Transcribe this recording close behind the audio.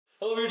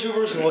Hello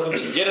YouTubers and welcome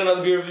to yet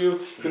another beer review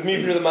with me,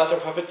 Peter the Master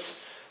of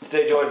Puppets.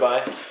 Today joined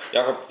by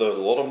Jakob the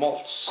Lord of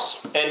Malts.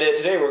 And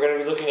today we're going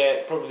to be looking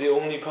at probably the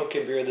only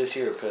pumpkin beer this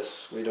year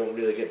because we don't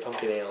really get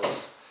pumpkin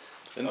ales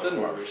In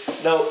Denmark.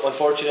 No,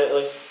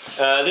 unfortunately.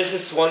 This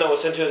is one that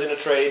was sent to us in a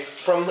trade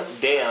from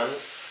Dan,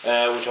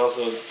 which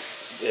also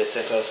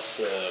sent us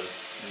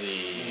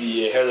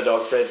the Hair of the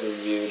Dog Fred we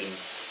reviewed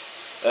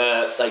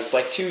and like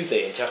Black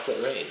Tuesday and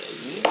Chocolate Rain.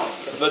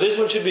 But this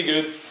one should be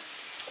good.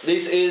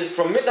 This is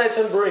from Midnight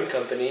Sun Brewing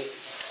Company,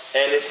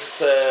 and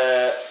it's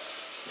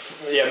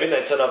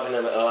Midnight Sun up in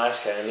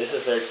Alaska, and this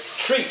is their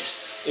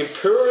T.R.E.A.T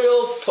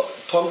Imperial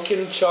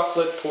Pumpkin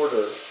Chocolate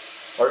Porter,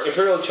 or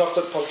Imperial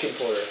Chocolate Pumpkin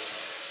Porter,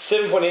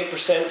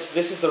 7.8%.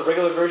 This is the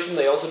regular version.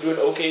 They also do an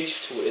oak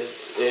aged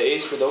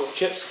with oak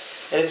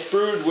chips, and it's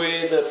brewed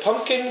with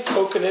pumpkin,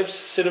 coconuts,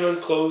 cinnamon,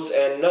 cloves,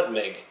 and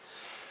nutmeg.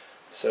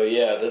 So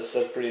yeah, that's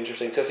pretty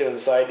interesting. It says here on the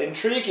side,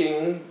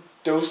 intriguing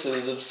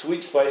doses of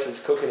sweet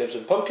spices, coconuts,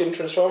 and pumpkin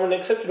transform an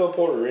exceptional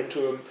porter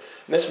into a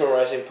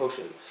mesmerizing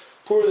potion.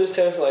 Pour this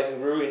tantalizing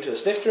brew into a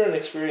snifter and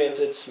experience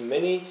its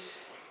many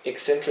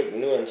eccentric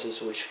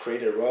nuances which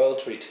create a royal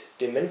treat.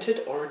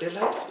 Demented or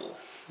delightful.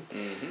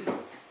 Mm-hmm.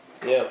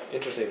 Yeah,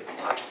 interesting.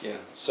 Yeah.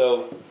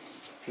 So,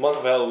 month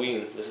of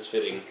Halloween, this is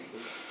fitting.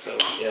 So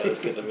yeah, let's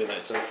get the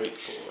Midnight Sun treat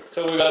poured.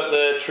 So we got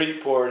the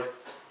treat poured,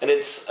 and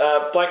it's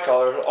black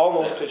color,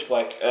 almost pitch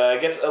black.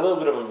 Gets a little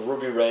bit of a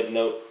ruby red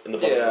note in the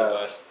bottom of the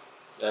glass.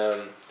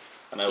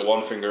 And a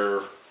one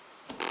finger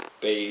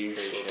beige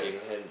looking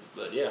head,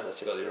 but yeah, let's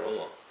check out the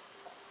aroma.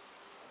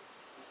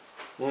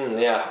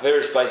 Yeah,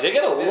 very spicy. I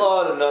get a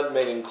lot of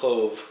nutmeg and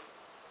clove,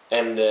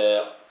 and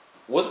there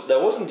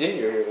wasn't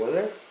ginger here, was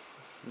there?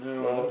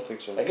 No, I don't think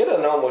so. I get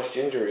an almost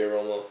gingery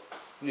aroma.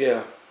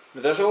 Yeah,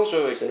 but there's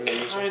also a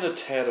kind of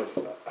tad of,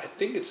 I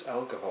think it's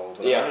alcohol,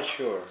 but I'm not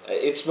sure.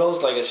 It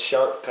smells like a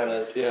sharp kind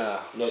of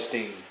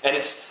sting. And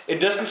it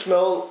doesn't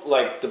smell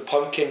like the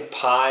pumpkin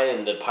pie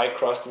and the pie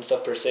crust and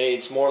stuff per se.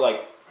 It's more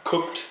like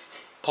cooked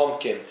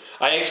pumpkin.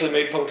 I actually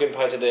made pumpkin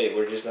pie today.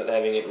 We're just not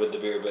having it with the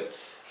beer, but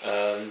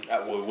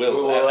we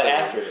will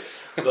after.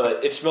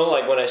 But it smelled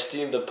like when I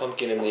steamed the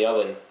pumpkin in the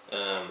oven.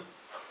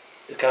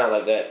 It's kind of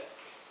like that.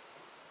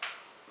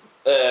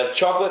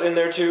 Chocolate in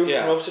there too,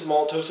 roasted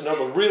malt, toasted nut,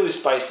 but really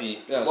spicy.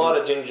 A lot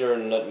of ginger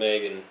and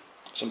nutmeg and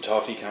some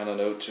toffee kind of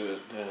note to it.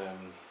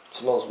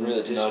 Smells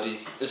really nutty.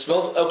 It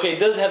smells okay. It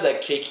does have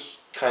that cake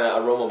kind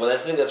of aroma, but I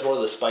think that's more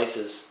of the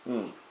spices.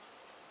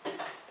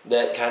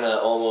 That kind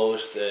of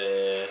almost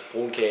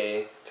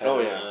brunke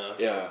kind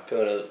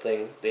of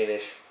thing,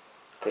 Danish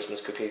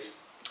Christmas cookies.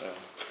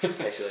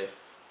 Actually, it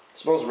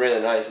smells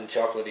really nice and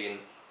chocolatey and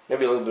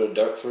maybe a little bit of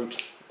dark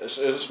fruit. It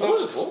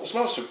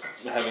smells to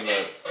having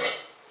a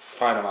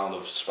fine amount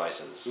of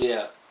spices.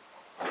 Yeah.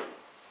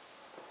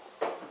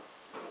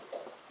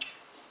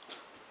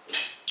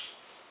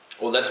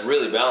 Well, that's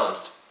really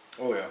balanced.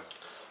 Oh yeah.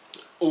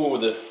 Oh,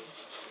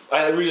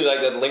 I really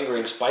like that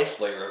lingering spice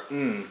flavor.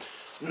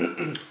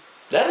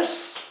 That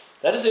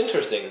is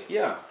interesting.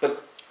 Yeah,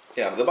 but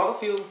the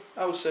mouthfeel,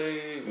 I would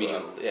say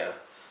medium.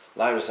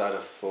 Lighter side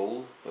of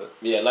full, but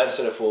lighter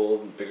side of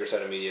full, bigger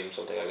side of medium,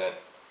 something like that.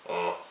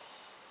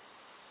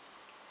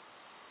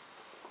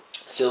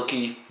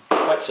 Silky,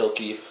 quite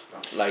silky.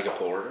 Like a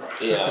porter.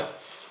 Yeah.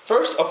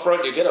 First, up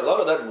front, you get a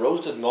lot of that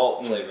roasted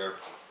malt flavor.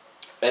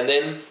 And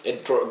then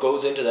it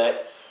goes into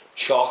that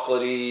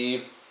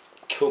chocolatey,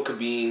 cocoa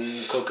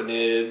bean,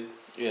 coconut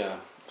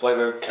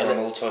flavor.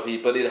 Caramel toffee,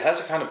 but it has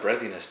a kind of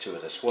breadiness to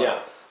it as well. Yeah.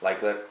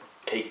 Like that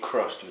cake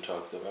crust you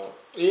talked about.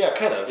 Yeah,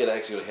 kind of. It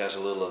actually has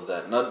a little of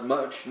that. Not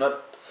much,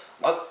 not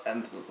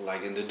and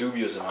like in the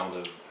dubious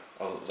amount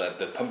of that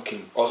the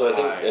pumpkin. Also,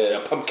 I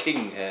think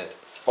pumpkin head.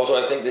 Also,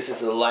 I think this is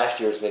the last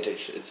year's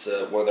vintage. It's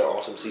one of their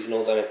awesome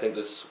seasonals, and I think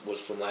this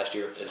was from last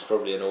year. It's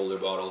probably an older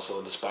bottle,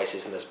 so the spice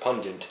isn't as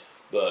pungent,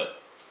 but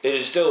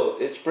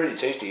it's pretty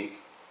tasty.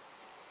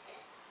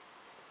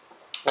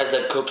 Has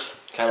that cooked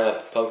kind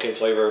of pumpkin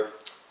flavor.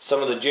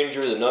 Some of the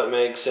ginger, the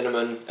nutmeg,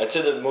 cinnamon. I'd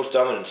say the most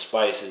dominant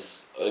spice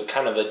is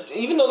kind of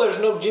even though there's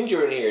no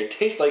ginger in here, it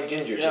tastes like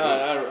ginger to me.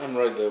 I'm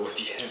right there with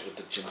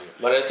the ginger.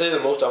 But I'd say the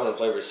most dominant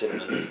flavor is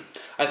cinnamon.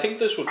 I think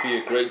this would be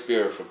a great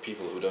beer for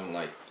people who don't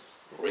like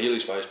really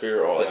spiced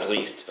beer, or at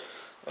least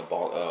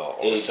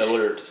a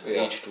cellared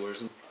aged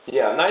version.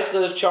 Yeah, nice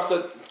little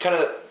chocolate, kind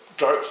of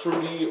dark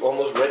fruity,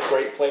 almost red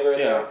grape flavor in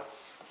there.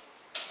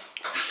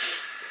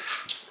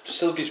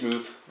 Silky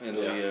smooth, and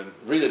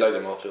really like the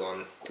mouthfeel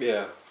on it.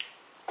 Yeah,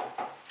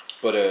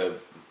 but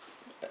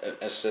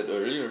as said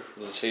earlier,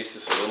 the taste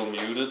is a little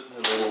muted,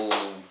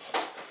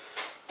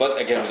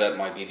 but again, that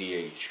might be the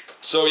age.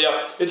 So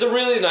yeah, it's a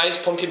really nice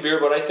pumpkin beer,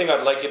 but I think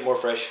I'd like it more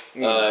fresh.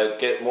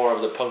 Get more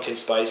of the pumpkin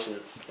spice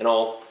and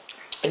all.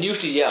 And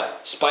usually,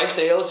 spiced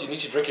ales, you need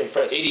to drink them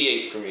fresh.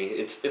 88 for me.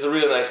 It's a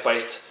really nice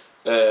spiced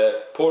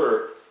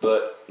porter,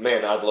 but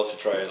man, I'd love to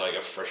try like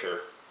a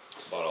fresher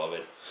bottle of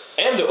it.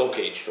 And the oak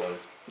aged one.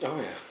 Oh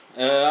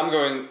yeah. I'm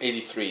going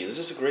 83. This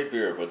is a great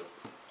beer, but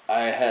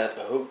I had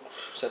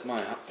set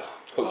my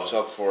hopes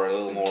up for a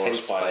little more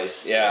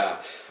spice. Yeah,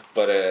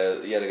 But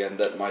yet again,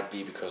 that might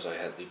be because I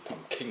had the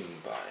pumpkin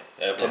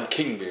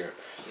beer.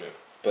 Yeah.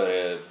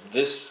 But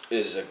this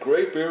is a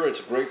great beer. It's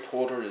a great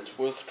porter. It's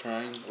worth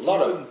trying. A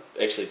lot of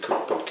actually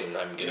cooked pumpkin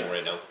I'm getting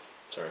right now.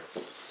 Sorry.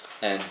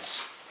 And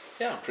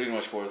yeah, pretty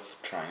much worth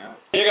trying out.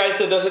 Yeah, guys,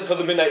 that does it for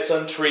the Midnight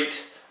Sun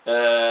treat. We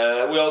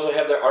also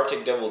have their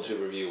Arctic Devil to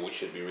review, which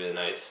should be really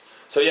nice.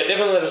 So yeah,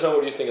 definitely let us know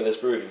what you think of this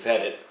brew if you've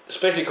had it,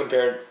 especially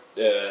compared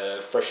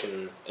fresh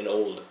and an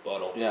old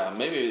bottle. Yeah,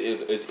 maybe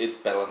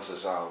it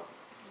balances out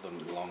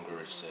the longer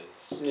it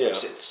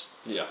sits.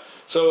 Yeah.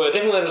 So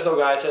definitely let us know,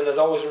 guys. And as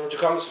always, remember to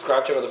comment,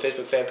 subscribe, check out the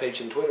Facebook fan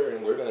page and Twitter,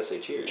 and we're gonna say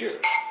cheers.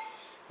 Cheers.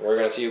 And we're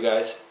gonna see you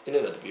guys in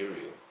another beer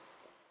review.